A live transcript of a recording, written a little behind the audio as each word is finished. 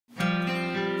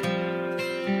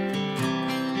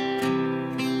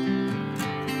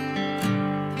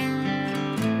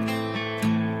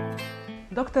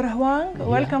Dr. Hwang,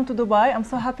 welcome to Dubai. I'm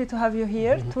so happy to have you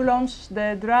here to launch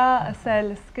the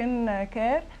DraCell skin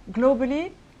care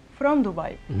globally from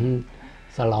Dubai.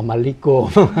 Salam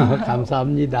alaikum.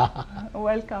 감사합니다.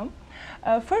 Welcome.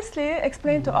 Firstly,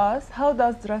 explain to us how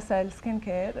does DraCell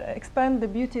skincare expand the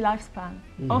beauty lifespan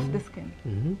of the skin?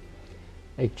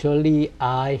 Actually,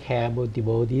 I have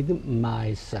devoted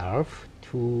myself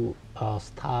to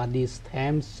study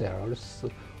stem cells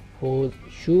for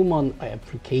human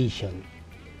application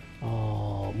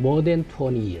more than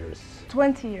 20 years.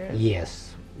 20 years?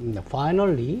 Yes.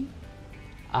 Finally,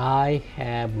 I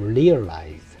have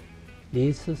realized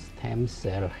this stem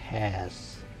cell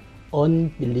has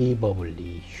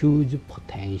unbelievably huge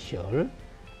potential,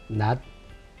 not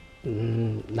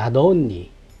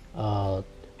only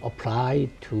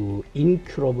applied to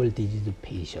incurable disease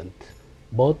patients,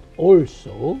 but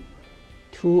also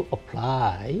to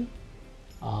apply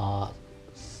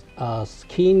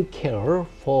skin care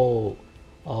for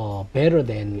better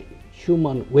than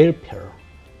human welfare.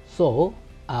 So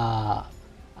I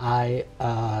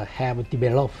have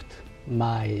developed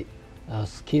my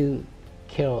skin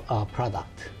care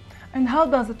product. And how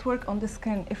does it work on the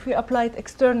skin? If we apply it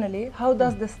externally, how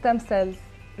does the stem cells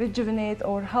rejuvenate,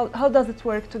 or how does it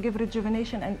work to give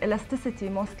rejuvenation and elasticity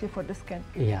mostly for the skin?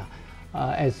 Yeah,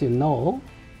 as you know,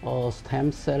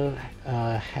 stem cells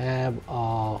have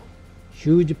a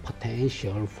huge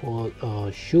potential for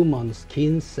human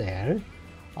skin cell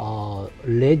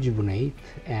rejuvenate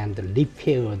and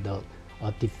repair the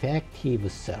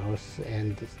defective cells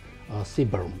and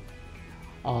sebum.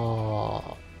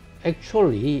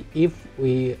 Actually, if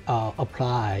we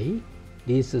apply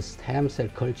this stem cell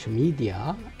culture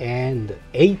media and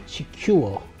HQ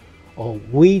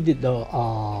with the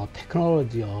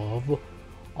technology of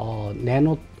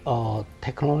nano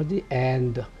technology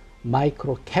and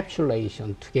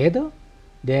microcapsulation together,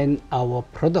 then our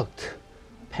product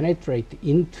penetrate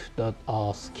into the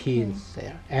skin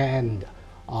cell, and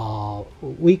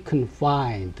we can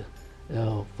find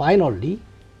finally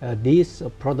this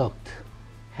product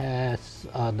has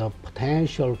the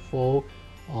potential for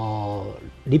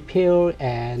repair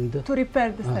and to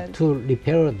repair the cells. To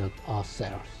repair the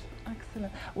cells.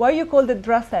 Excellent. Why you call it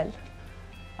DraCell?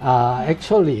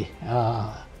 Actually,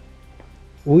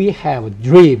 we have a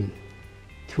dream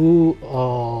to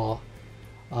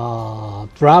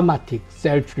dramatic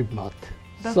cell treatment.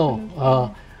 So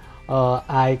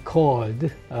I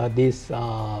called this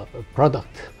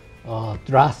product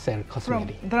DraCell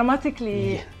cosmetic.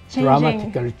 Dramatically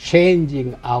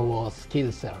changing our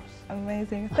skin cells.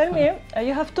 Amazing. Tell me,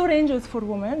 you have two ranges for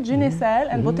women, DraCell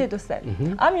and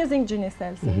BoTeCell. I'm using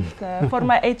DraCell since for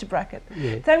my age bracket.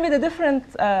 Yes. Tell me the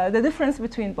difference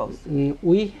between both.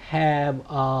 We have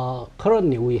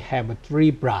currently we have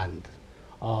three brands: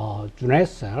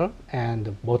 DraCell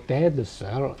and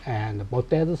BoTeCell and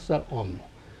BoTeCell only.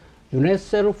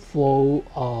 DraCell for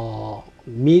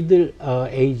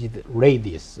middle-aged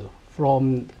ladies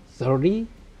from 30s,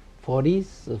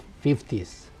 40s,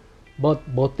 50s. But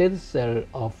BoTeCell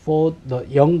for the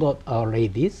younger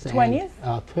ladies, 20s,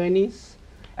 20s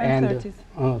and 30s,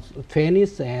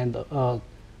 20s and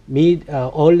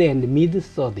early and mid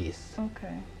 30s.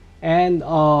 Okay. And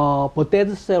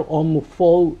BoTeCell only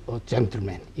for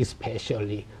gentlemen,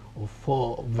 especially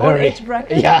for all age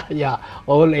bracket. Yeah,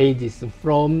 all ages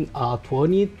from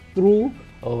 20 through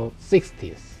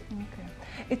 60s.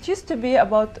 It used to be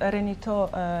about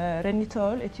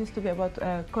renitol, it used to be about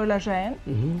collagen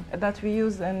that we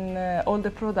use in all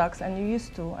the products, and you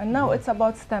used to, and now it's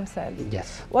about stem cells.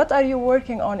 Yes. What are you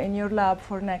working on in your lab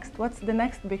for next? What's the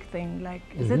next big thing? Like,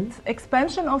 is it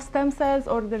expansion of stem cells,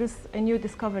 or there is a new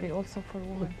discovery also for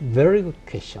women? Very good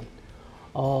question.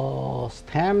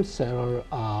 Stem cell,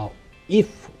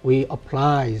 if we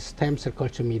apply stem cell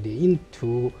culture media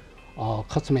into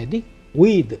cosmetic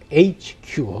with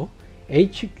HQ,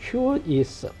 HQ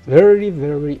is very,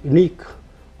 very unique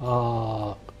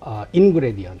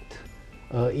ingredient.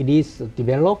 It is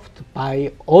developed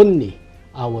by only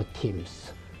our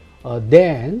teams.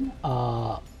 Then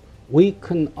we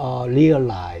can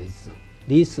realize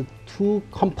these two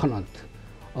components,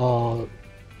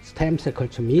 stem cell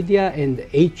culture media and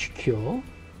HQ,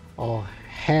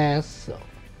 has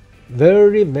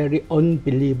very, very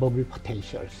unbelievable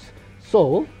potentials.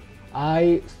 So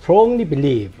I strongly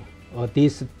believe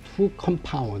these two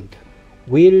compounds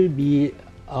will be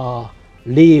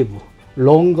live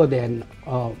longer than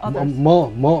more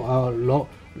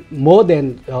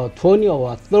than 20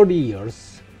 or 30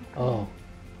 years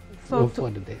for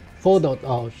the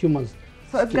humans.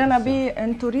 So it's gonna be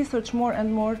into research more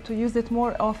and more to use it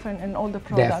more often in all the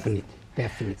products.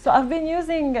 Definitely. So I've been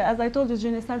using, as I told you,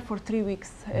 DraCell for 3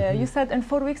 weeks. You said in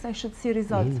 4 weeks I should see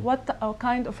results. What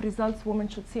kind of results women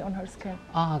should see on her skin?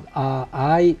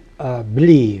 I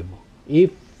believe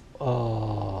if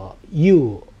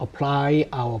you apply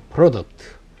our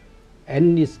product at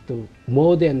least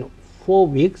more than 4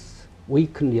 weeks, we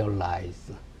can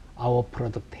realize our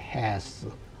product has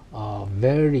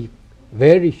very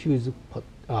huge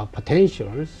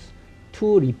potentials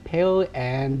to repair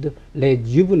and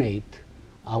rejuvenate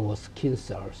our skin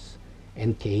cells,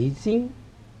 anti-aging,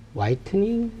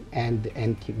 whitening, and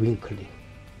anti-wrinkling.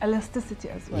 Elasticity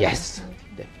as well. Yes,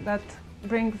 definitely. That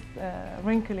brings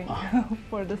wrinkling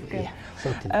for the skin. Yeah,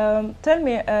 certainly. Tell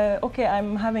me, okay,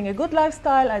 I'm having a good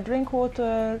lifestyle, I drink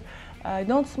water, I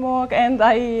don't smoke, and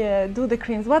I do the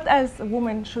creams. What else a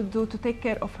woman should do to take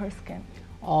care of her skin?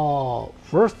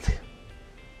 First,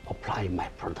 apply my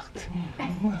product.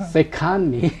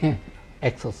 Secondly,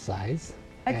 exercise.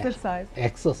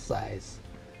 Exercise.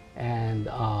 And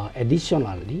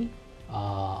additionally,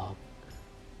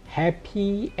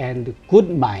 happy and good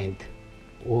mind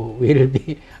will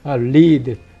be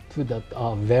lead to the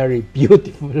very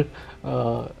beautiful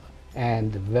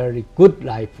and very good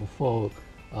life for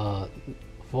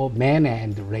men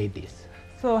and ladies.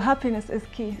 So happiness is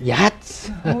key.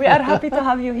 Yes. We are happy to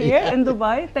have you here in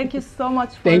Dubai. Thank you so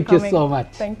much for coming. Thank you so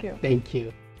much. Thank you. Thank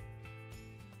you.